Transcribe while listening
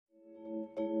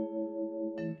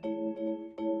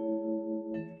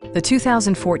the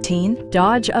 2014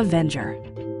 Dodge Avenger.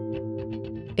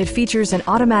 It features an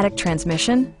automatic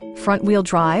transmission, front-wheel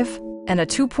drive, and a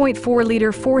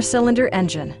 2.4-liter four-cylinder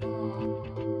engine.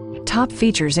 Top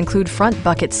features include front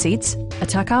bucket seats, a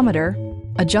tachometer,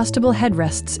 adjustable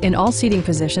headrests in all seating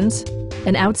positions,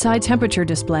 an outside temperature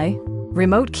display,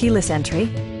 remote keyless entry,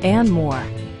 and more.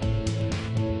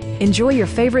 Enjoy your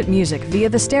favorite music via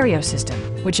the stereo system,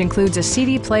 which includes a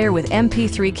CD player with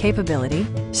MP3 capability,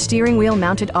 steering wheel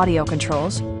mounted audio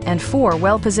controls, and 4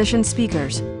 well-positioned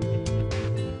speakers.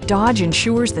 Dodge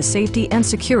ensures the safety and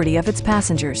security of its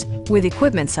passengers with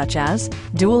equipment such as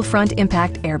dual front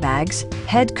impact airbags,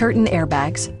 head curtain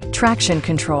airbags, traction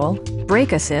control,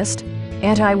 brake assist,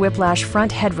 anti-whiplash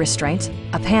front head restraints,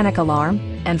 a panic alarm,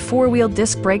 and 4-wheel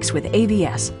disc brakes with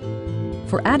ABS.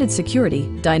 For added security,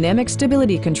 dynamic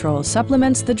stability control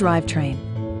supplements the drivetrain.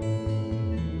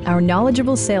 Our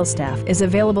knowledgeable sales staff is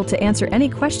available to answer any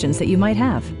questions that you might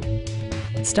have.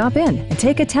 Stop in and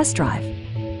take a test drive.